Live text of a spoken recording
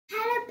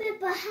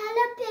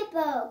hello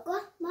people.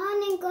 Good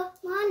morning, good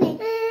morning.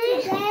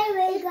 Today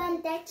we're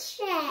going to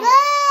church.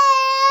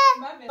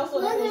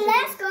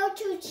 Let's go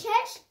to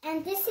church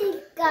and this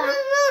is God.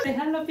 Say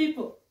hello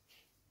people.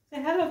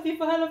 Say hello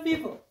people, hello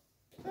people.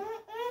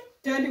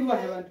 Tell you what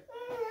I want.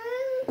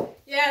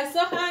 Yeah,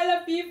 so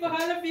hello people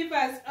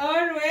as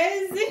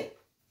always.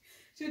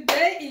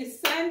 Today is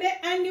Sunday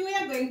and we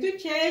are going to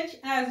church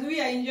as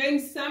we are enjoying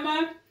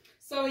summer.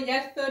 So we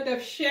just thought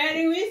of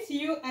sharing with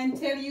you and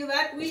tell you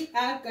that we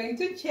are going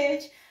to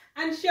church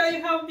and show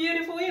you how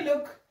beautiful we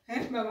look.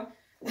 Eh, Mama?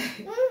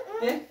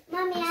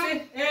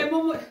 Mommy,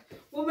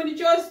 Mama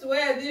chose to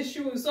wear these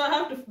shoes, so I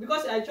have to,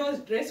 because I chose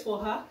dress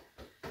for her.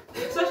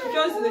 So she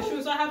chose the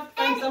shoes, so I have to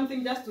find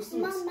something just to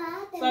suit.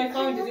 Mama, So I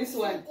found this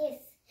one.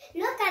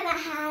 Look at the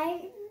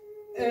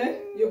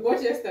hair. You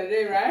bought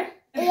yesterday, right?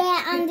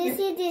 Yeah, and this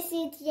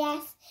is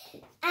yes.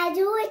 I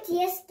do it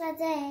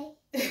yesterday.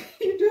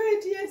 You do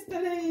it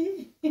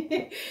yesterday.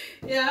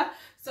 Yeah,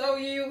 so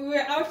we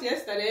were out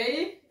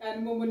yesterday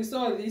and Mumun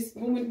saw this.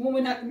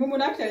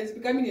 Mumun actually is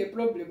becoming a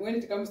problem when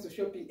it comes to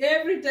shopping.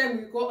 Every time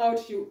we go out,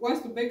 she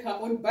wants to make her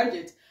own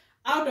budget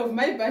out of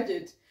my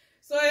budget.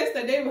 So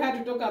yesterday we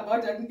had to talk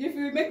about it. If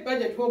we make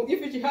budget home,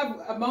 if she have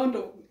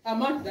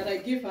amount that I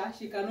give her,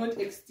 she cannot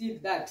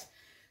exceed that.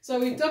 So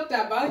we talked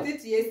about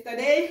it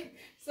yesterday.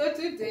 So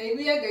today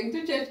we are going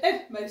to change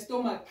my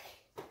stomach.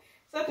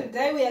 So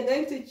today we are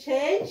going to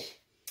change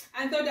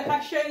and thought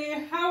I'll show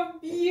you how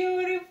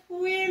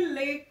beautiful we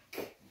look.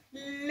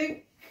 Look.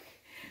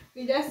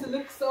 We just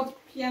look so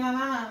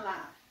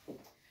pianana.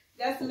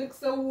 Just look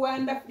so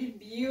wonderfully,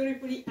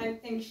 beautifully, and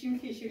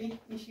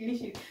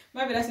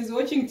Marvelous is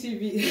watching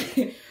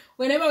TV.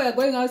 Whenever we are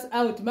going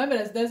out,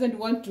 Marvelous doesn't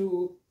want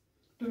to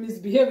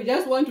misbehave. We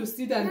just want to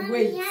sit and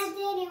wait.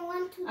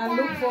 And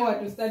look forward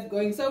to start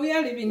going. So we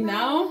are leaving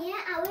now.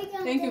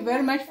 Thank you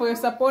very much for your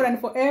support and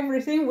for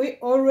everything. We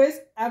always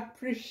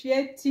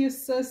appreciate you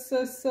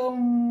so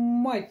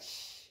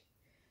much.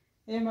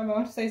 Hey, Mama,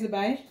 want to say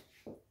bye?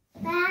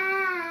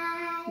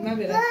 Bye.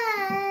 Marvelous.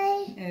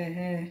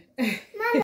 Bye.